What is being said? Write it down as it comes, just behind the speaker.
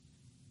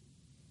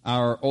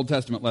Our Old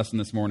Testament lesson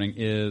this morning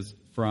is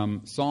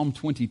from Psalm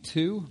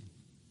 22,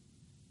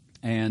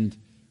 and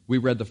we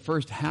read the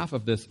first half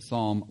of this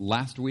psalm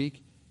last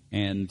week,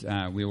 and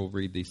we will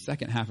read the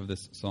second half of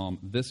this psalm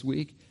this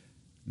week.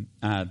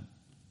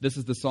 This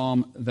is the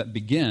psalm that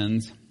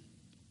begins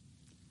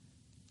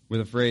with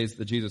a phrase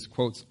that Jesus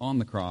quotes on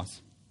the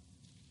cross,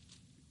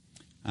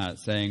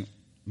 saying,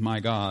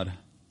 "My God,"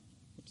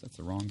 oops, that's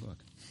the wrong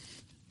book,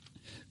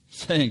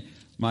 saying,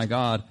 my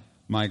God,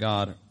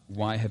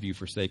 why have you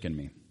forsaken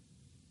me?"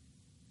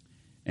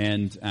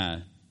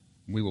 And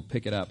we will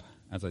pick it up,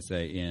 as I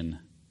say, in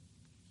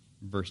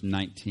verse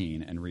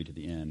 19 and read to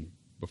the end.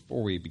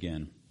 Before we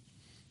begin,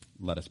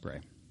 let us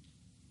pray.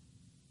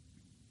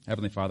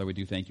 Heavenly Father, we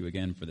do thank you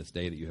again for this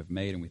day that you have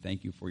made, and we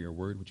thank you for your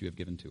word which you have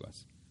given to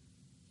us.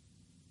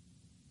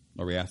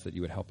 Lord, we ask that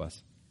you would help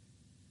us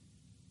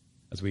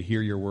as we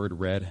hear your word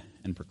read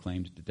and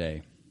proclaimed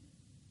today,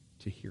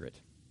 to hear it.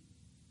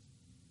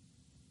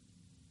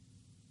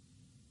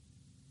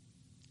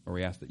 Lord,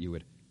 we ask that you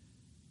would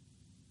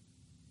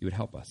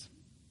help us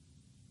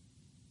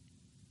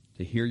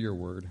to hear your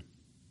word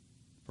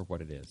for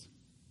what it is.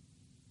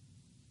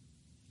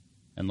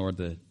 And Lord,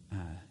 that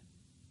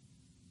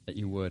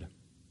you would,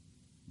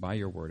 by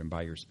your word and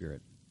by your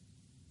Spirit,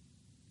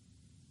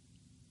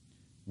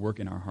 work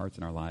in our hearts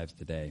and our lives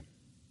today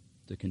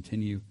to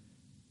continue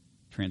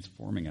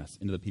transforming us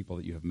into the people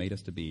that you have made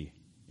us to be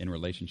in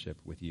relationship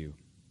with you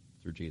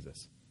through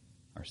Jesus,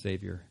 our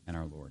Savior and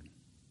our Lord.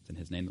 It's in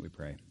his name that we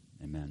pray.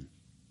 Amen.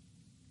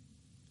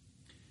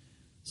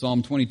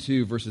 Psalm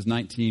 22, verses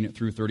 19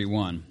 through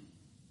 31.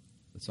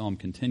 The psalm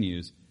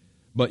continues,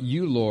 "But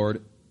you,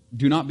 Lord,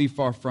 do not be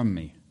far from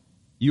me.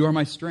 You are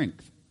my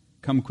strength.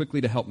 Come quickly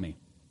to help me.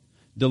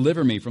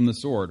 Deliver me from the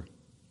sword,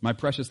 my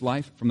precious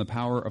life from the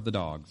power of the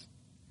dogs.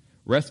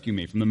 Rescue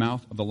me from the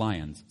mouth of the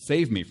lions.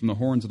 Save me from the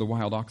horns of the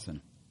wild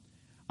oxen.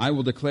 I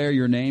will declare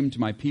your name to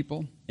my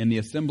people. In the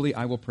assembly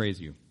I will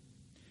praise you.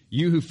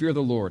 You who fear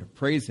the Lord,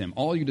 praise him.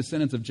 All you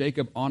descendants of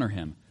Jacob, honor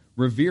him.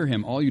 Revere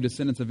him, all you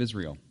descendants of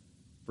Israel.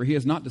 For he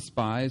has not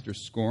despised or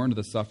scorned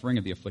the suffering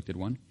of the afflicted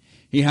one.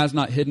 He has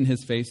not hidden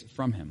his face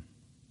from him,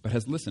 but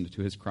has listened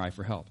to his cry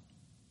for help.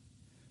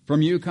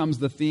 From you comes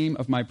the theme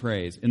of my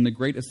praise. In the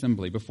great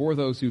assembly, before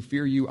those who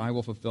fear you, I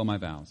will fulfill my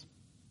vows.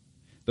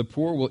 The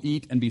poor will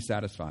eat and be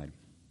satisfied.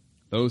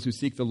 Those who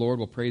seek the Lord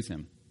will praise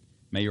him.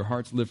 May your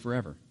hearts live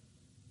forever.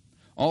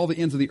 All the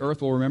ends of the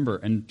earth will remember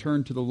and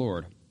turn to the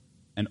Lord,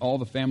 and all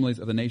the families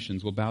of the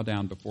nations will bow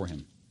down before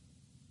him.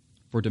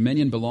 For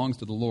dominion belongs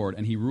to the Lord,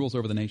 and he rules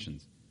over the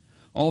nations.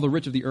 All the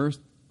rich of the earth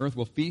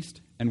will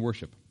feast and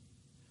worship.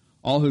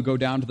 All who go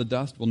down to the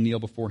dust will kneel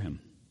before him.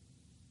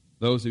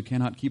 Those who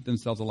cannot keep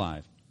themselves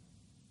alive.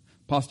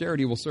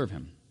 Posterity will serve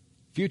him.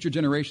 Future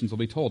generations will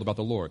be told about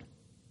the Lord.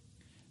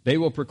 They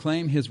will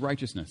proclaim his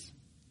righteousness,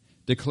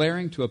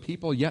 declaring to a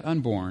people yet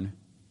unborn,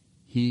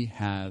 he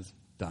has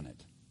done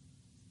it."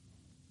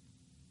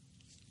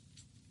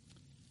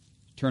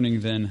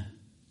 Turning then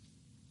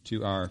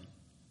to our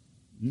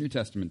New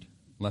Testament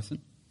lesson.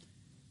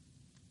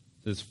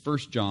 This is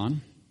 1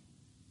 John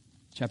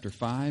chapter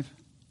 5,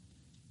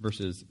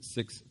 verses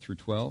 6 through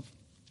 12.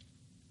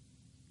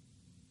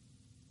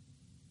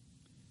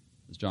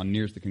 As John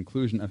nears the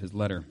conclusion of his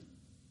letter,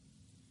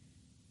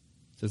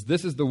 it says,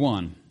 "This is the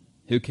one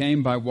who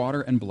came by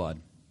water and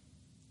blood,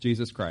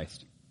 Jesus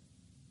Christ.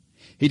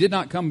 He did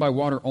not come by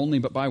water only,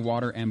 but by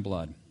water and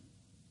blood.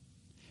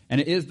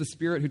 And it is the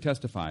Spirit who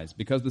testifies,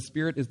 because the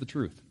Spirit is the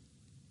truth.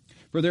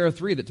 For there are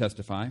three that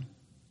testify,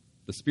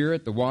 the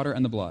Spirit, the water,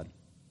 and the blood.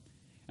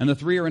 And the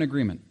three are in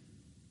agreement.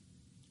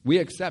 We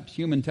accept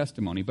human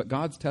testimony, but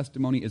God's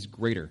testimony is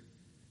greater,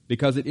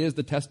 because it is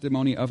the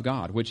testimony of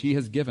God, which he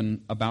has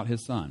given about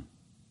his Son.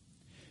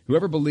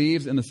 Whoever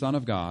believes in the Son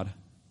of God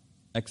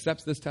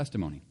accepts this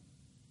testimony.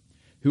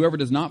 Whoever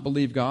does not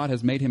believe God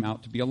has made him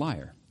out to be a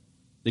liar,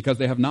 because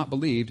they have not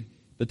believed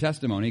the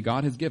testimony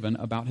God has given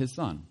about his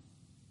Son.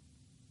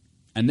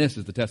 And this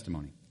is the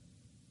testimony.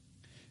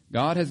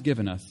 God has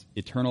given us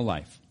eternal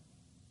life,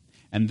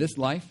 and this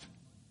life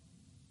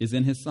is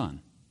in his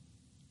Son.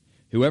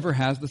 Whoever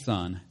has the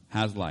Son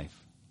has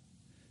life.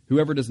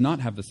 Whoever does not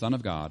have the Son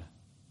of God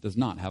does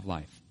not have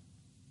life."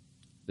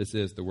 This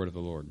is the word of the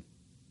Lord. Do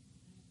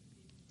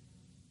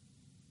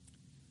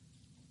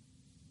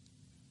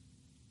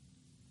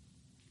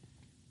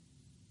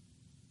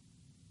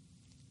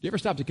you ever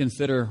stop to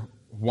consider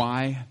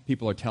why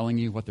people are telling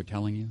you what they're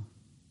telling you?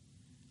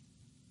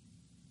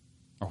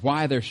 Or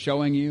why they're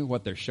showing you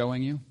what they're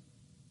showing you?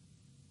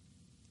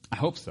 I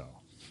hope so.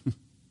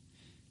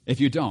 If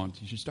you don't,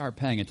 you should start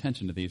paying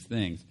attention to these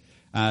things.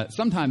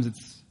 Sometimes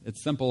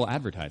it's simple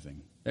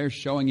advertising. They're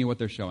showing you what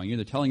they're showing you.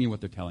 They're telling you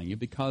what they're telling you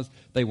because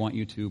they want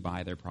you to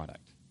buy their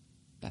product.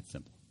 That's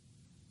simple.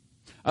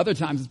 Other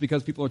times it's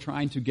because people are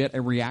trying to get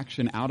a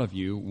reaction out of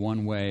you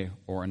one way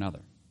or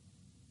another.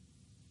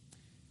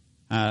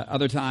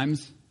 Other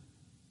times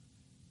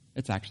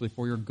it's actually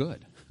for your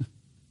good.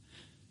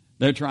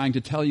 They're trying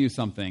to tell you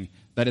something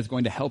that is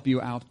going to help you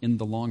out in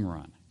the long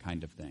run,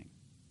 kind of thing.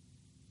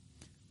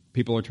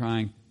 People are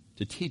trying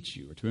to teach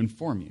you or to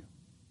inform you.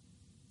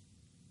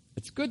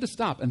 it's good to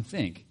stop and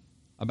think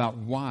about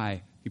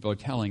why people are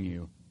telling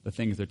you the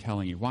things they're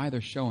telling you, why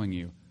they're showing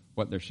you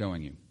what they're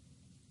showing you.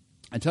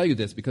 I tell you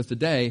this because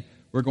today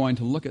we're going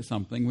to look at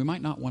something we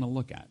might not want to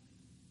look at.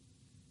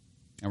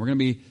 And we're going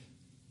to be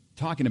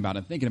talking about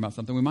and thinking about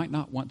something we might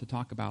not want to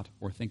talk about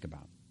or think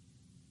about.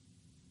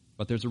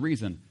 But there's a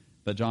reason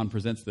that John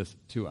presents this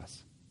to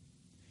us.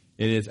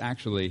 It is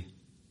actually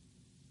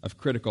of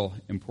critical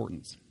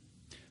importance.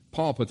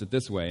 Paul puts it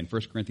this way in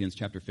 1 Corinthians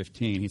chapter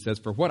 15. He says,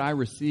 "For what I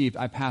received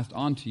I passed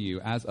on to you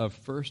as of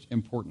first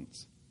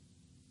importance,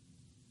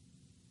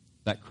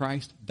 that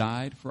Christ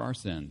died for our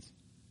sins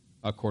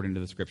according to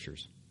the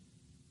Scriptures,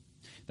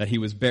 that he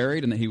was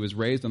buried and that he was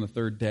raised on the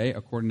third day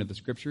according to the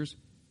Scriptures,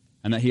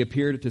 and that he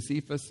appeared to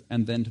Cephas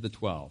and then to the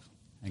 12,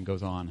 and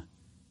goes on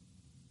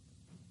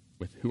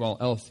with who all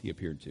else he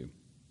appeared to.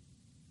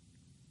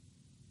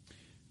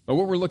 But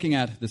what we're looking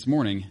at this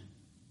morning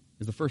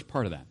is the first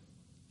part of that,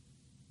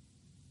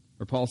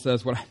 where Paul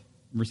says, what I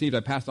received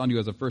I passed on to you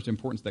as of first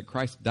importance, that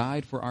Christ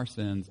died for our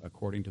sins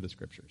according to the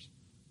Scriptures.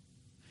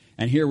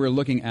 And here we're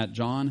looking at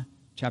John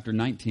chapter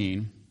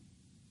 19,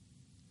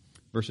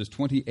 verses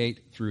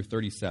 28 through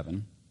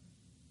 37.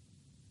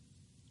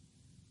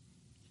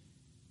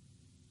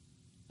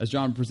 As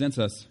John presents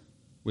us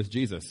with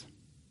Jesus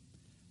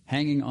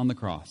hanging on the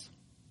cross,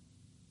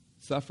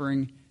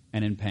 suffering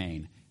and in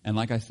pain. And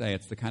like I say,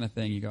 it's the kind of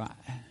thing you go,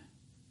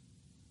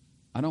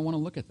 I don't want to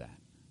look at that.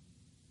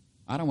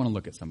 I don't want to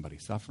look at somebody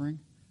suffering.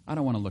 I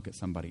don't want to look at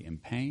somebody in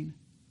pain.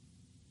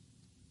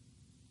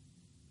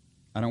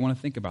 I don't want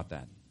to think about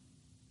that.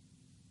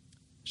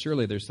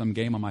 Surely there's some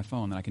game on my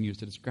phone that I can use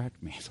to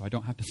distract me so I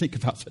don't have to think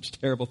about such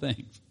terrible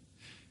things.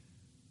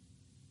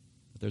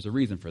 But there's a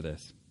reason for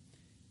this.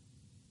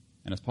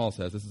 And as Paul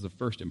says, this is of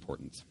first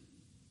importance,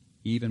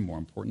 even more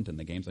important than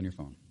the games on your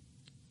phone.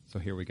 So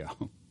here we go.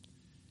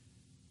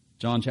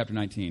 John chapter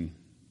 19,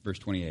 verse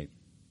 28.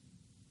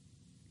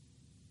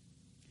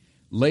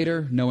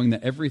 Later, knowing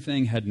that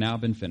everything had now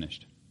been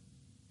finished,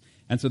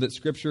 and so that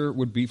Scripture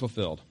would be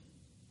fulfilled,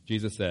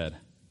 Jesus said,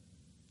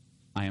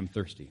 I am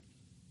thirsty.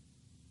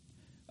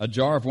 A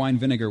jar of wine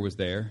vinegar was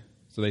there,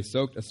 so they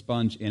soaked a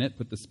sponge in it,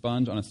 put the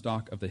sponge on a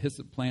stalk of the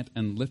hyssop plant,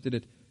 and lifted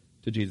it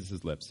to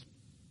Jesus' lips.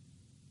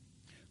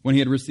 When he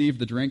had received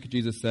the drink,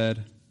 Jesus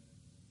said,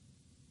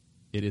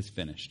 it is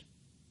finished.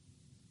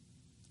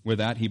 With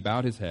that, he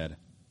bowed his head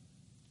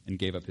and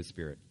gave up his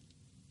spirit.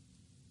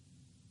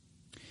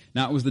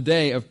 Now it was the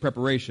day of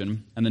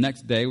preparation, and the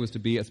next day was to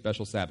be a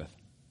special Sabbath.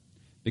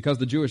 Because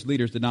the Jewish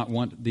leaders did not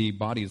want the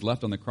bodies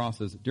left on the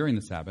crosses during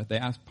the Sabbath, they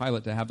asked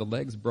Pilate to have the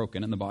legs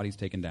broken and the bodies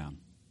taken down.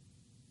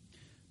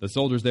 The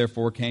soldiers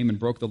therefore came and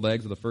broke the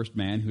legs of the first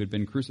man who had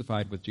been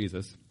crucified with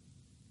Jesus,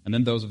 and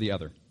then those of the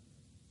other.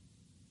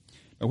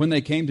 But when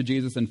they came to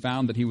Jesus and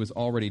found that he was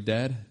already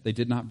dead, they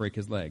did not break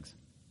his legs.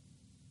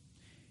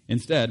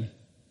 Instead,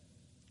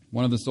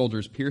 one of the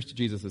soldiers pierced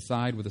Jesus'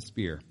 side with a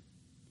spear,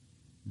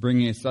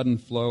 bringing a sudden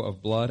flow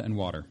of blood and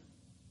water.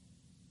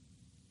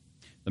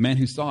 The man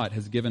who saw it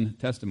has given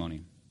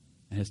testimony,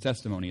 and his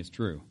testimony is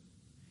true.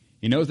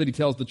 He knows that he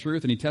tells the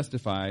truth, and he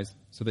testifies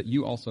so that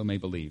you also may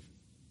believe.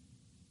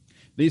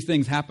 These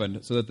things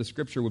happened so that the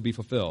Scripture would be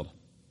fulfilled.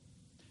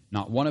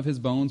 Not one of his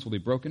bones will be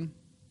broken.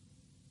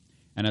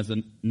 And as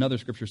another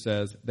Scripture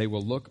says, they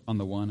will look on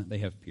the one they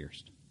have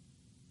pierced.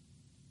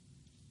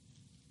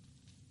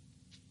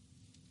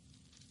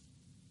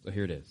 So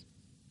here it is.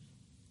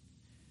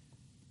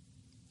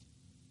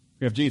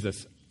 We have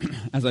Jesus,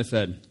 as I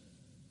said,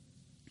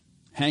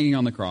 hanging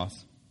on the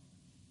cross,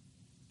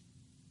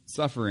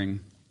 suffering,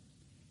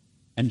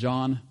 and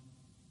John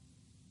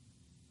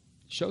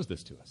shows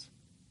this to us.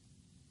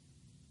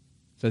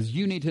 Says,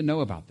 you need to know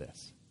about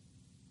this.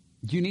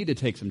 You need to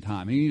take some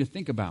time, and you need to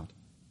think about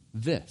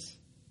this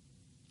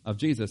of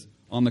Jesus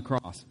on the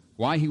cross,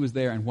 why he was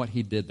there and what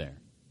he did there.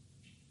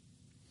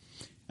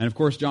 And of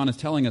course, John is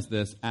telling us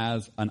this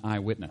as an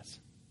eyewitness.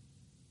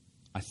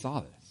 I saw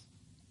this,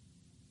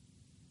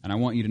 and I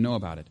want you to know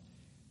about it.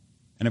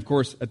 And of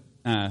course, at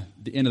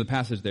the end of the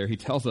passage there, he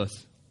tells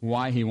us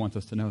why he wants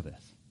us to know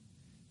this.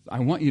 I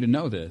want you to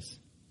know this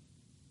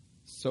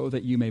so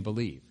that you may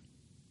believe.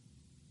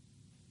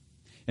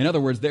 In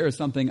other words, there is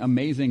something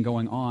amazing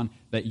going on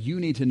that you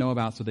need to know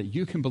about so that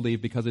you can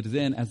believe, because it is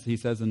in, as he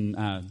says in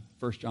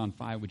 1 John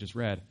 5 we just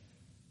read,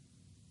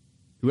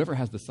 whoever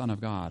has the Son of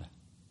God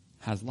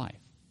has life.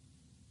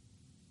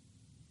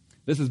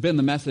 This has been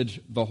the message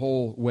the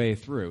whole way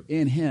through.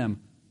 In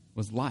him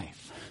was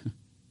life.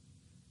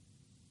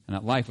 And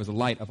that life was the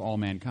light of all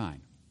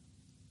mankind.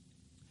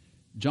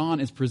 John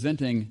is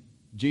presenting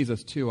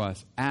Jesus to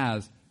us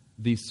as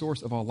the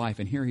source of all life,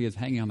 and here he is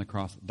hanging on the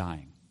cross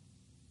dying.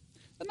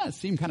 Doesn't that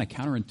seem kind of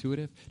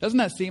counterintuitive? Doesn't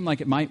that seem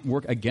like it might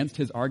work against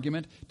his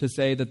argument to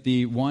say that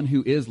the one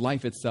who is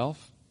life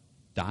itself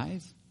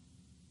dies?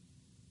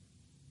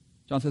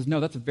 John says, no,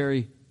 that's a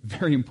very,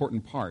 very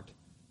important part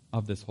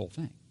of this whole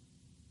thing.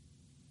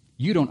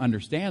 You don't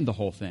understand the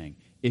whole thing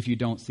if you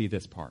don't see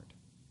this part.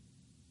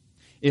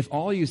 If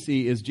all you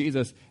see is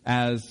Jesus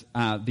as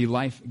the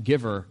life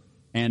giver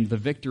and the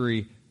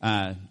victory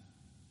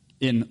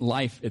in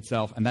life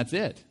itself, and that's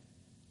it.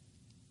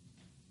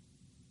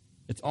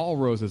 It's all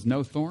roses,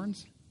 no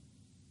thorns.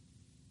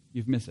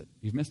 You've missed it.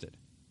 You've missed it.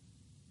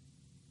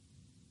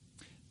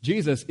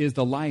 Jesus is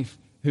the life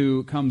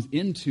who comes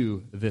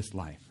into this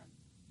life.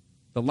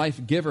 The life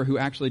giver who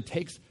actually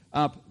takes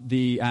up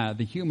the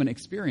human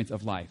experience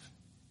of life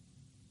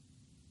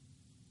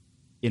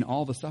in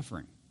all the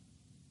suffering,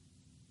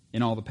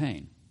 in all the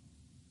pain.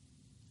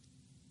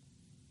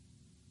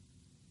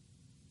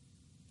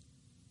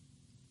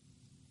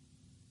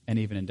 And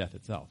even in death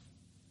itself.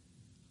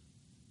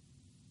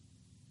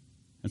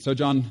 And so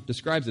John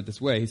describes it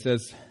this way. He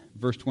says,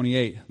 verse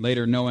 28,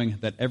 later, knowing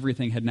that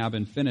everything had now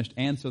been finished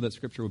and so that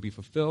Scripture would be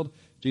fulfilled,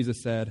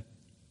 Jesus said,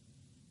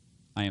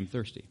 I am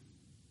thirsty.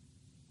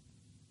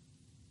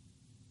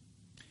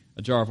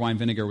 A jar of wine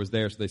vinegar was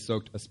there, so they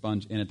soaked a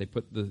sponge in it. They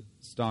put the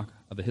stalk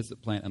of the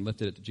hyssop plant and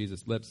lifted it to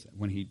Jesus' lips.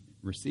 When he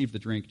received the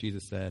drink,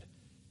 Jesus said,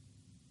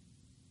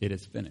 it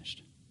is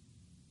finished.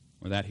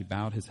 With that, he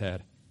bowed his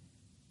head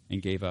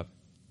and gave up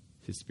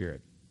his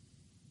spirit.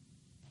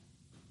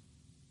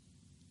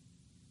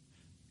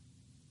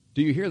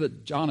 Do you hear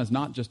that John is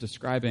not just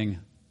describing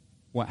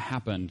what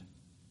happened,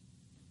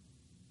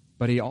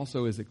 but he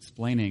also is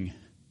explaining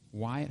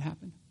why it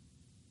happened?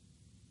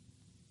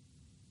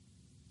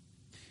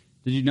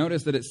 Did you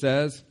notice that it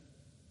says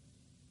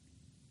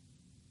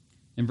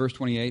in verse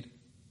 28,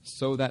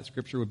 so that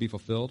Scripture would be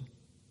fulfilled?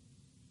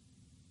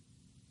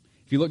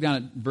 If you look down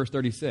at verse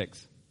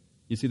 36,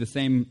 you see the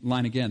same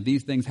line again.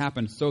 These things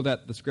happened so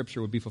that the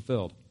Scripture would be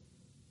fulfilled.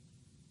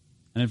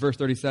 And in verse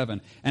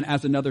 37, and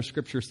as another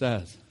Scripture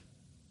says,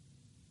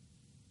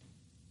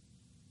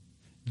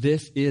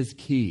 this is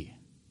key.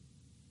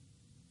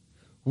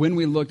 When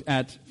we looked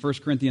at 1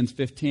 Corinthians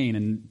 15,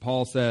 and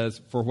Paul says,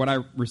 for what I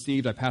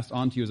received, I passed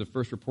on to you as of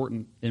first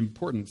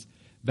importance,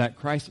 that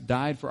Christ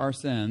died for our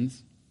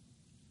sins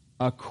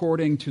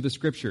according to the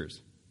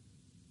Scriptures.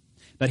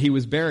 That he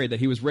was buried, that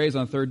he was raised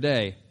on the third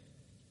day,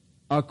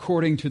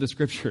 according to the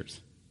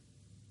Scriptures.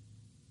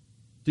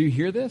 Do you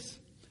hear this?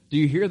 Do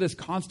you hear this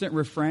constant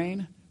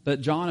refrain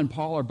that John and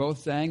Paul are both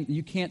saying?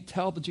 You can't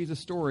tell the Jesus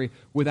story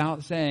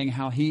without saying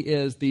how he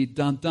is the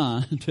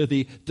dun-dun to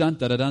the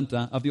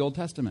dun-da-da-dun-dun of the Old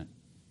Testament.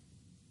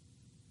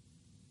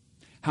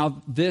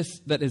 How this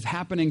that is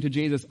happening to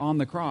Jesus on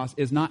the cross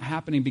is not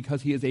happening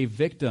because he is a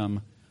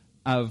victim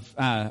of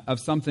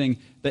something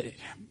that,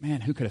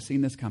 man, who could have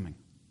seen this coming?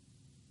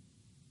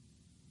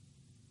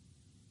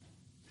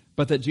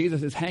 But that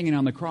Jesus is hanging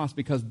on the cross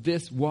because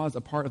this was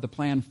a part of the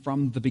plan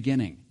from the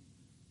beginning.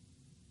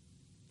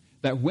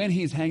 That when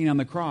he's hanging on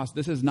the cross,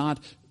 this is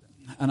not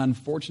an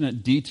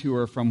unfortunate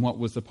detour from what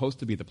was supposed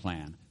to be the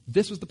plan.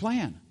 This was the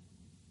plan.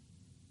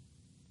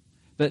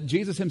 That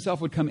Jesus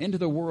himself would come into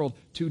the world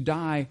to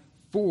die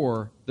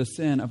for the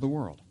sin of the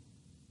world.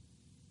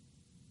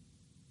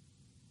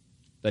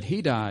 That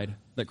he died,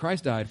 that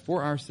Christ died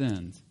for our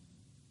sins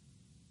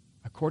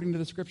according to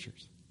the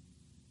Scriptures.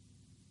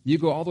 You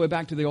go all the way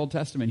back to the Old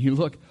Testament, you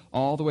look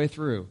all the way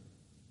through.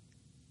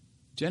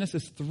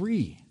 Genesis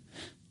 3.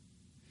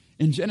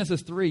 In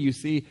Genesis 3, you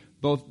see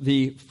both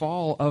the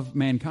fall of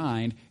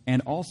mankind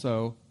and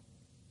also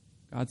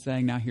God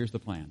saying, now here's the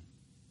plan.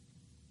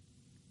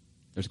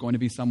 There's going to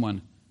be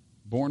someone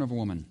born of a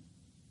woman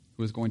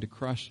who is going to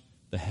crush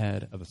the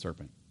head of the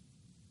serpent.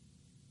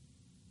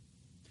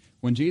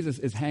 When Jesus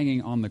is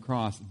hanging on the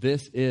cross,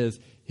 this is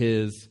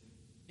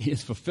he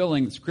is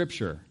fulfilling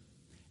Scripture,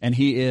 and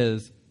he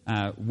is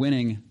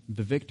winning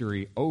the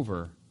victory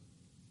over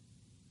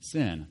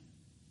sin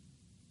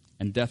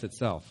and death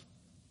itself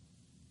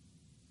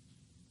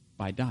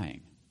by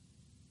dying.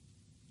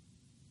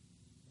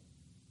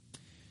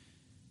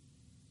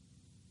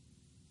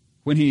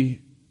 When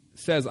he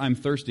says, I'm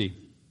thirsty, he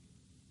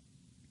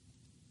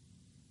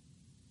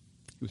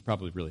was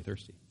probably really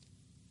thirsty.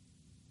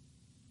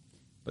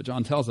 But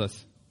John tells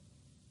us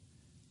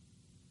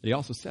that he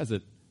also says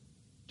it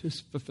to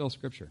fulfill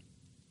Scripture,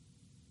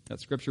 that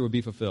Scripture would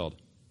be fulfilled.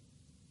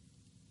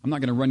 I'm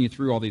not going to run you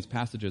through all these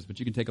passages, but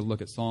you can take a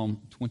look at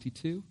Psalm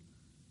 22,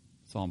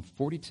 Psalm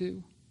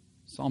 42,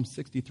 Psalm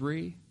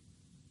 63,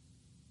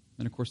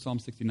 and of course Psalm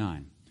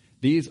 69.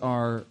 These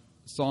are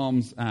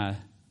Psalms.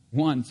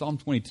 Psalm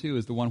 22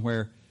 is the one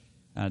where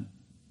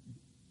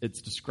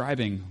it's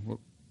describing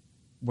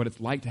what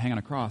it's like to hang on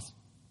a cross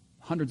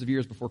hundreds of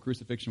years before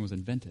crucifixion was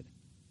invented,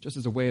 just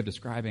as a way of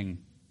describing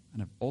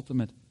an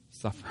ultimate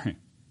suffering.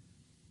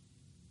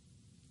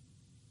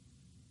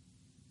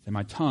 Say,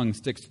 my tongue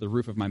sticks to the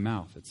roof of my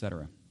mouth,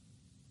 etc.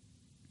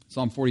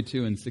 Psalm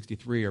 42 and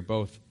 63 are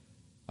both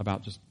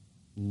about just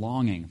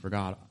longing for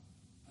God.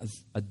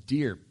 As a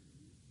deer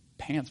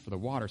pants for the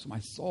water, so my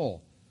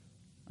soul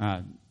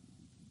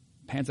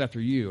pants after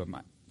you.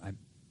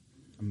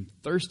 I'm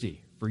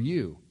thirsty for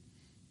you.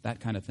 That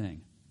kind of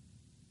thing.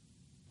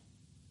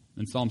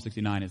 And Psalm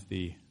 69 is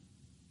the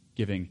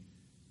giving.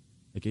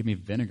 They gave me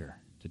vinegar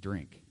to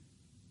drink.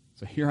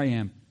 So here I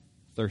am,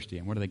 thirsty.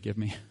 And what do they give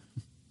me?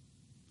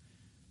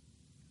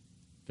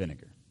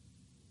 Vinegar.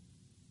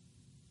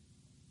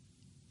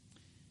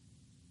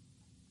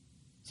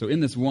 So in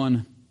this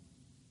one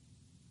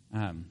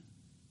In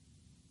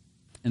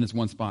this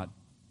one spot,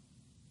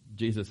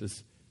 Jesus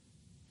is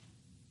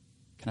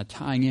kind of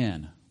tying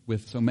in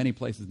with so many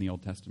places in the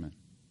Old Testament.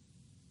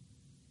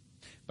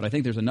 But I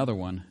think there's another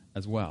one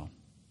as well.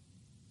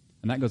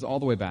 And that goes all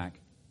the way back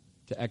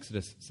to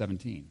Exodus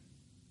 17.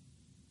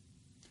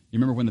 You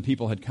remember when the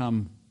people had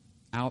come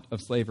out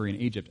of slavery in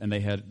Egypt and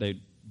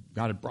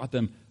God had brought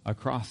them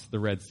across the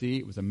Red Sea.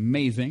 It was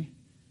amazing.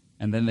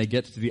 And then they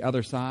get to the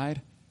other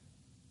side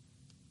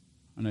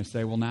and they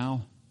say, well,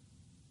 now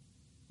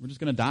we're just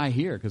going to die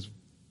here because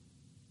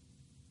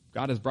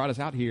God has brought us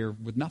out here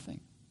with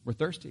nothing. We're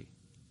thirsty.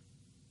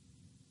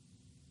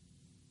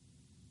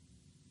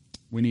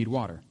 We need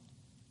water.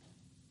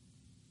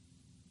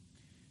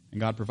 And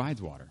God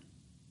provides water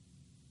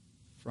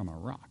from a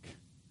rock.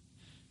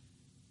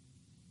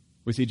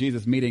 We see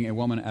Jesus meeting a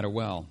woman at a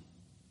well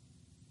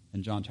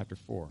in John chapter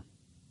 4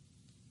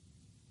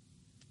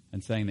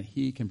 and saying that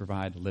he can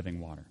provide living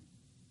water.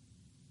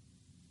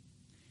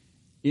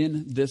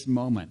 In this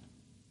moment,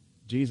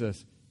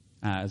 Jesus,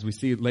 as we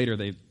see later,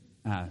 they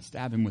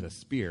stab him with a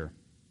spear,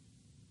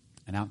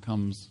 and out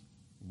comes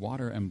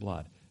water and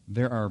blood.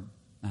 There are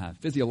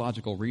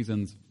physiological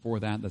reasons for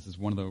that. This is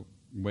one of the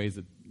ways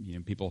that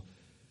people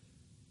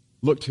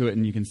look to it,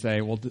 and you can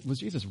say, well, was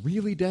Jesus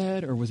really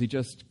dead, or was he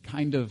just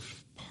kind of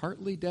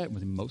partly dead?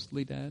 Was he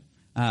mostly dead?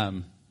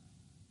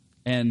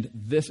 And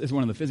this is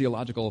one of the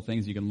physiological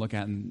things you can look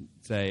at and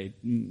say,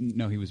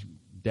 no, he was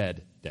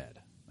dead,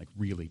 like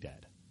really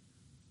dead.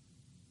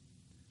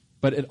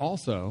 But it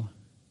also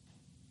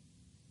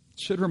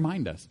should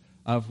remind us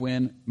of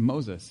when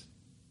Moses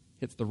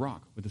hits the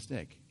rock with a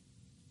stick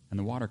and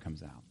the water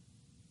comes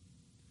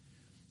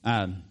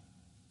out.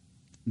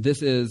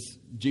 This is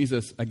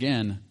Jesus,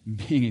 again,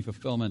 being a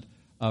fulfillment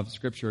of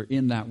Scripture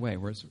in that way,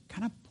 where it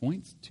kind of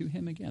points to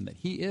him again, that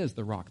he is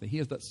the rock, that he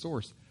is that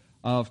source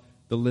of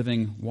the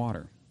living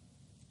water,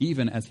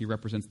 even as he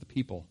represents the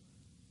people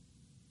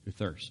who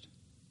thirst.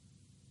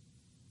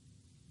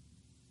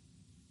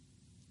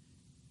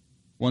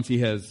 Once he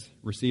has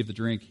received the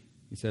drink,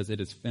 he says,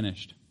 "It is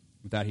finished."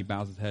 With that, he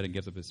bows his head and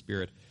gives up his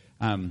spirit.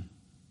 I don't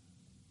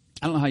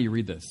know how you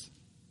read this.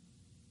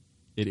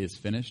 "It is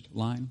finished"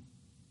 line.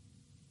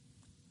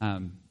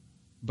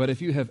 But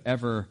if you have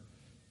ever...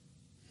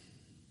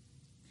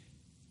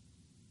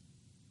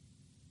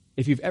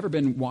 If you've ever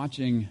been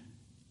watching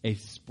a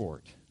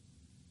sport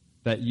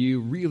that you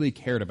really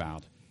cared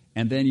about,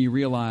 and then you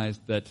realize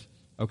that,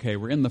 okay,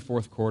 we're in the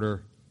fourth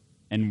quarter,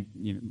 and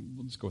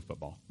we'll just go with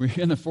football. We're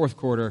in the fourth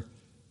quarter.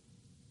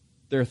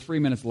 There are 3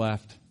 minutes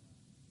left.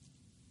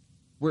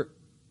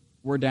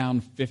 We're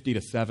down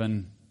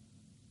 50-7,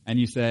 and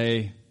you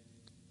say,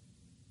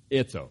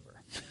 it's over.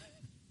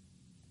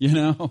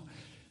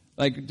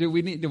 Like, do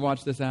we need to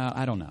watch this out?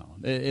 I don't know.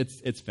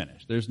 It's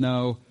finished. There's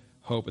no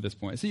hope at this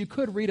point. So you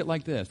could read it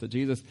like this, that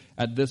Jesus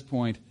at this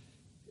point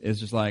is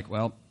just like,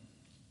 well,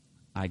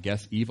 I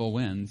guess evil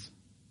wins.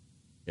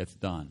 It's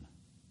done.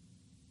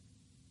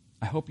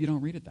 I hope you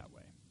don't read it that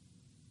way.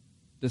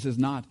 This is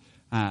not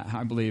how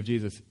I believe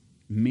Jesus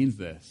means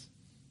this.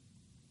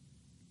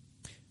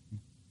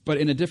 But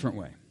in a different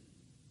way.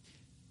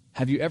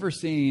 Have you ever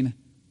seen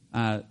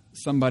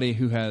somebody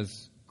who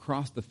has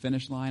crossed the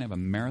finish line of a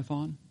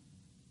marathon,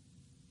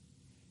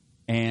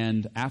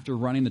 and after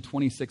running the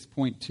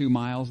 26.2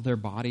 miles, their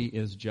body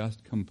is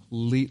just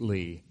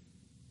completely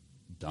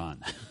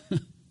done?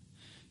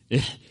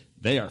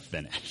 They are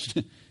finished.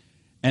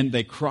 And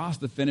they cross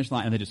the finish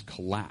line and they just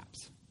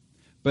collapse.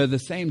 But at the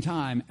same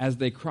time, as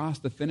they cross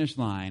the finish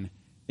line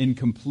in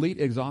complete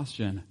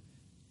exhaustion,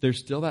 there's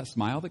still that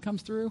smile that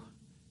comes through.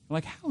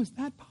 Like, how is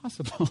that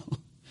possible?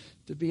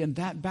 To be in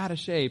that bad a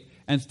shape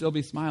and still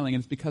be smiling?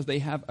 And it's because they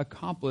have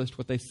accomplished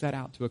what they set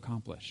out to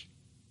accomplish.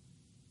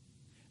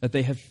 That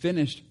they have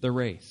finished the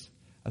race.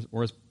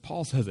 Or as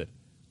Paul says it,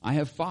 I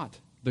have fought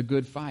the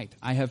good fight.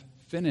 I have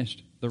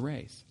finished the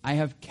race. I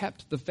have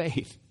kept the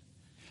faith.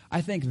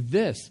 I think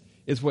this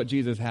is what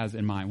Jesus has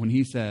in mind when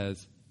he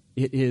says,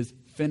 it is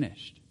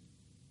finished.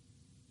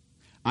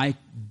 I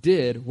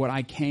did what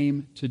I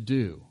came to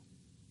do.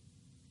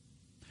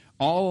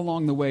 All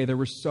along the way, there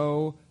were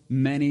so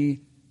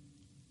many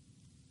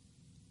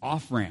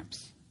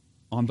off-ramps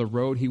on the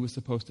road he was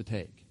supposed to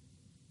take.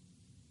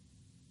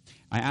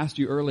 I asked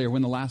you earlier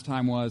when the last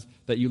time was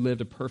that you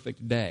lived a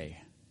perfect day,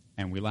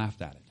 and we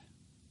laughed at it.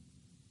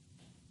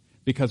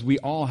 Because we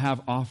all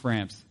have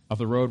off-ramps of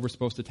the road we're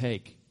supposed to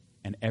take,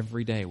 and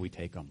every day we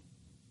take them.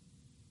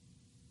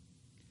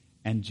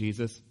 And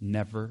Jesus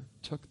never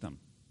took them.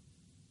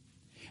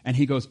 And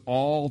he goes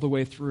all the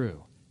way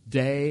through,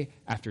 day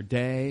after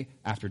day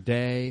after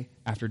day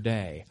after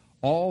day,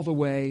 all the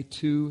way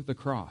to the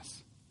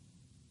cross.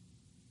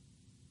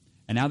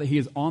 And now that he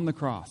is on the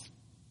cross,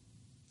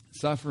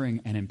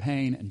 suffering and in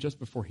pain, and just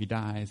before he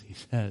dies, he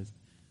says,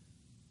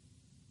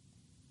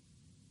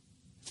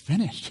 it's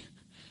finished.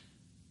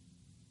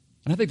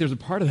 And I think there's a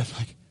part of this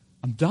like,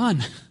 I'm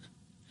done.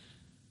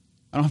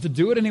 I don't have to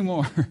do it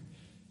anymore.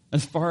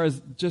 As far as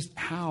just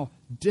how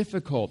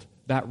difficult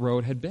that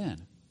road had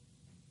been.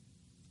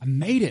 I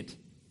made it.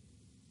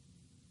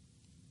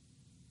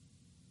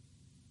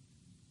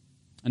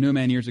 I knew a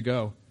man years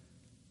ago.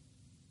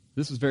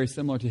 This was very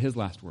similar to his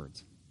last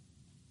words.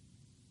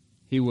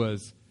 He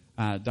was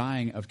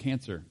dying of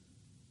cancer.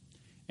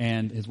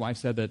 And his wife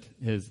said that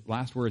his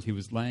last words, he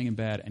was laying in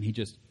bed and he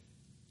just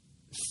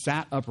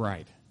sat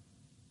upright,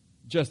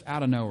 just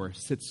out of nowhere,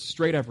 sits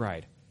straight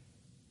upright,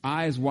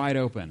 eyes wide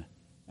open,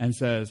 and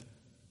says,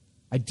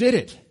 "I did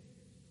it.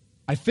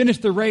 I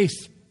finished the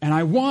race and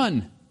I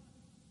won."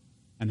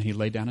 And then he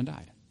laid down and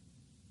died.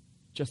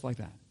 Just like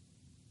that.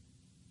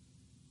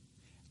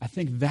 I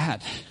think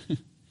that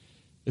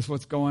is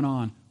what's going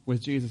on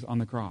with Jesus on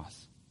the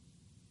cross.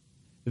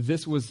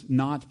 This was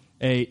not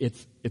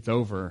it's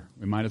over,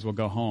 we might as well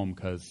go home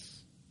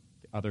because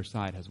the other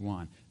side has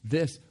won.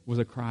 This was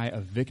a cry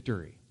of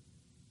victory.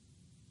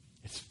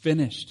 It's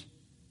finished.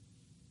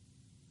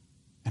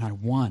 And I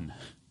won.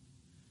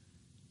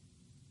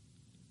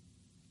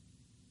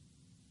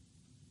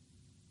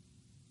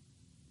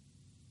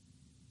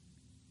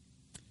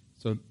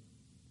 So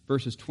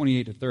verses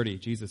 28 to 30,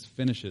 Jesus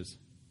finishes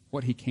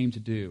what he came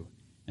to do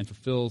and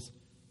fulfills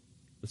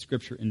the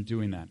scripture in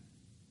doing that.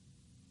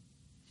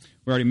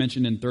 We already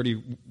mentioned in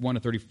 31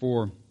 to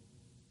 34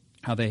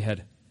 how they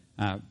had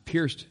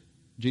pierced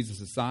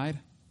Jesus' side.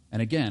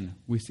 And again,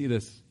 we see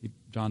this,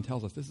 John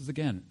tells us, this is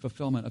again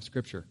fulfillment of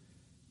scripture.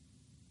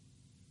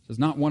 It says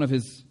not one of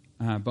his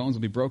bones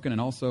will be broken,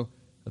 and also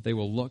that they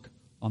will look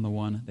on the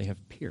one they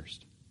have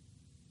pierced.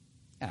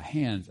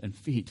 Hands and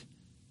feet,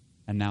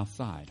 and now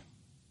side.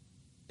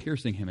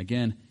 Piercing him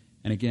again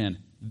and again.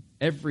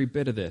 Every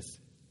bit of this,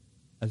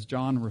 as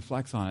John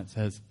reflects on it,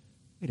 says,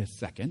 wait a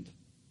second.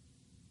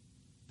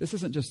 This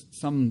isn't just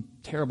some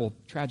terrible,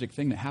 tragic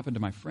thing that happened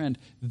to my friend.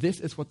 This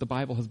is what the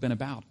Bible has been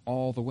about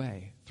all the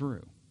way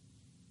through.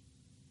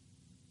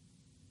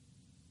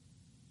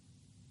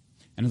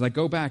 And as I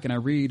go back and I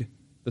read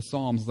the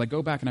Psalms, as I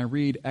go back and I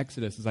read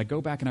Exodus, as I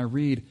go back and I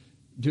read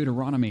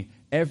Deuteronomy,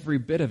 every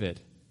bit of it,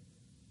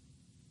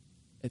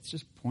 it's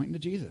just pointing to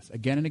Jesus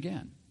again and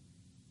again.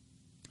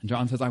 And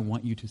John says, I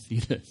want you to see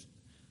this.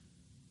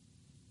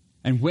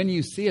 And when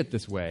you see it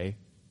this way,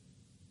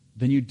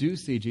 then you do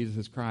see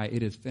Jesus' cry,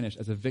 "It is finished,"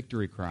 as a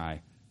victory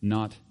cry,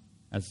 not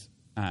as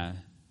a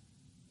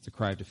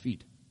cry of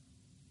defeat.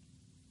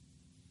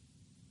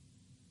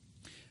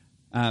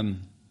 That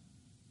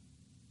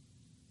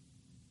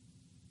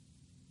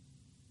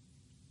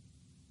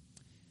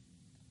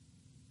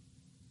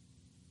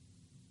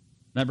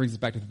brings us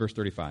back to verse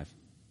 35.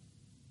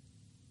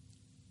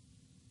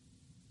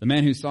 The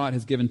man who saw it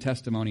has given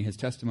testimony. His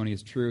testimony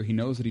is true. He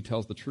knows that he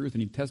tells the truth,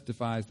 and he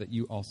testifies that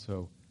you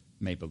also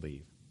may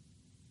believe.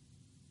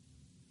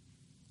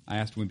 I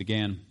asked when we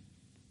began,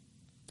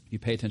 you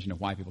pay attention to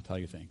why people tell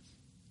you things.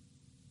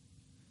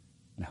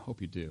 And I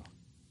hope you do.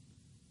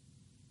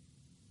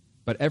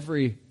 But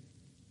every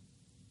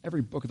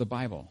book of the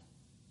Bible,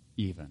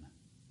 even,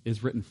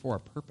 is written for a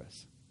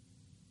purpose.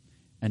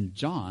 And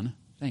John,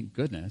 thank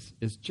goodness,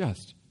 is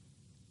just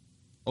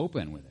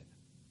open with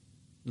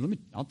it.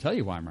 I'll tell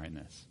you why I'm writing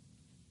this.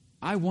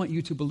 I want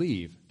you to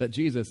believe that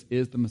Jesus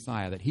is the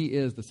Messiah, that he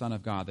is the Son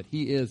of God, that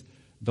he is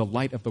the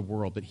light of the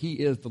world, that he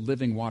is the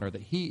living water,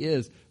 that he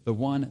is the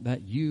one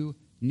that you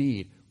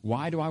need.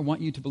 Why do I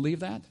want you to believe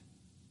that?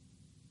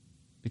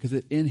 Because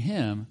in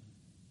him,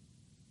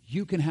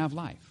 you can have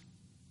life.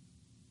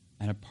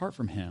 And apart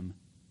from him,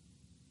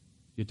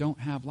 you don't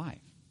have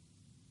life.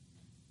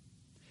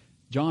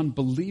 John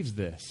believes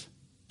this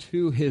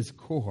to his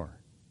core.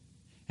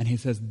 And he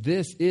says,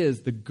 this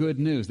is the good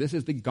news. This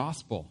is the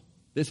gospel.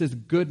 This is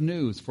good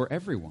news for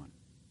everyone,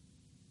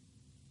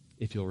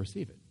 if you'll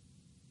receive it.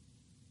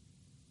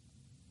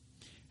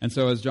 And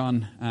so as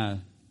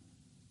John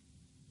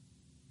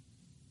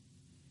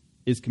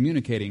is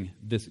communicating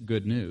this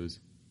good news,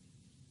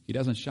 he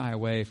doesn't shy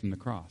away from the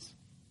cross.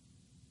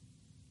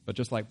 But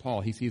just like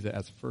Paul, he sees it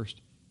as first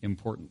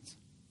importance.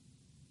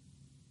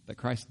 That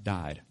Christ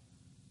died.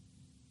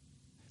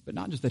 But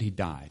not just that he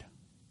died.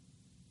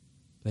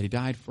 That he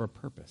died for a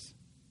purpose.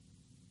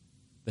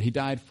 That he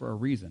died for a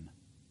reason.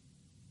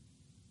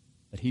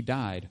 That he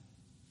died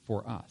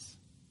for us.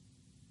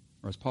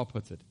 Or as Paul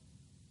puts it,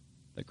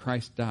 that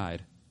Christ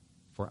died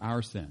for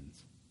our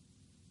sins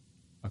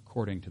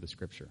according to the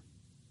Scripture.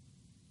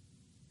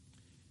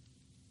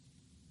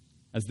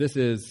 As this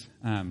is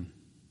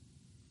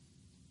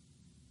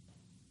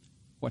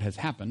what has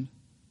happened,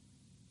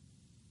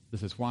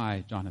 this is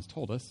why John has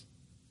told us,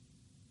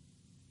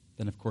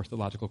 then of course the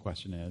logical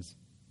question is,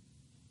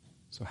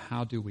 so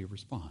how do we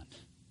respond?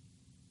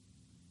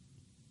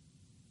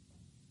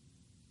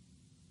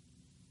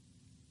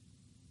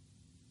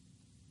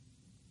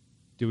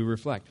 Do we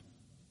reflect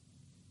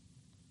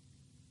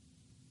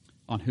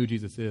on who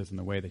Jesus is and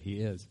the way that he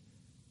is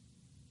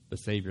the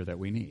Savior that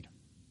we need?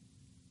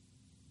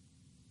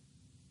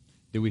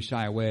 Do we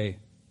shy away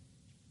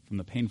from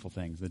the painful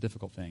things, the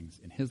difficult things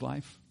in his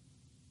life,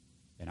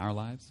 in our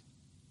lives,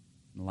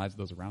 in the lives of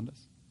those around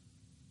us?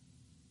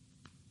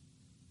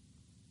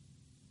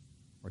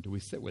 Or do we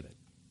sit with it?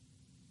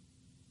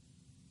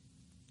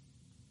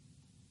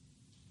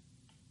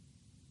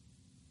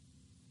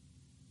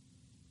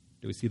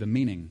 Do we see the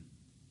meaning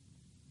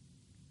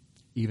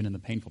even in the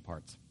painful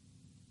parts?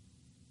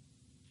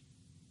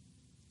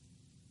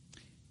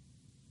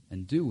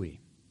 And do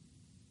we,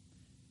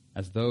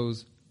 as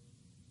those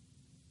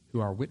who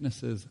are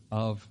witnesses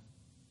of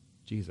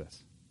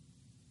Jesus,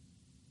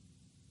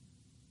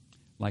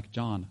 like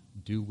John,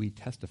 do we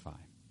testify?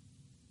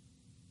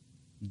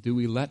 Do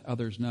we let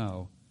others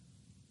know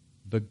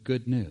the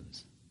good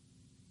news?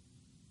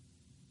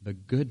 The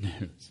good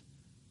news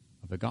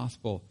of the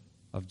gospel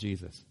of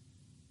Jesus,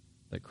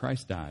 that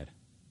Christ died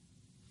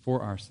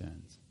for our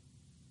sins,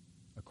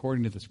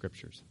 according to the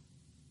Scriptures,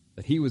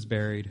 that he was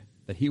buried,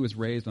 that he was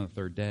raised on the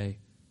third day,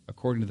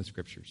 according to the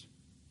Scriptures,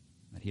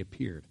 that he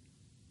appeared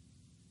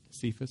to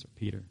Cephas or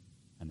Peter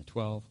and the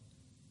 12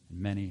 and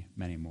many,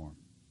 many more.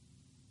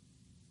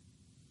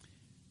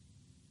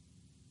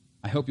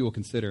 I hope you will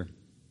consider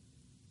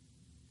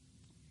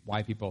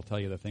why people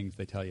tell you the things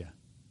they tell you.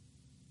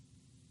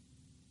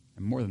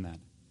 And more than that,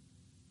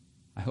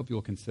 I hope you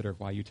will consider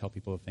why you tell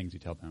people the things you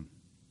tell them.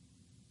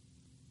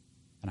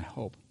 And I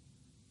hope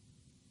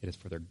it is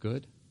for their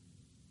good,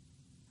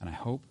 and I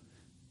hope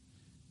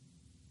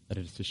that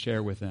it is to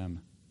share with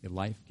them the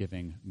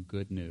life-giving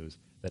good news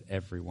that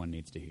everyone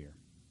needs to hear.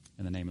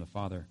 In the name of the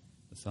Father,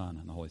 the Son,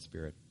 and the Holy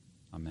Spirit,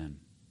 amen.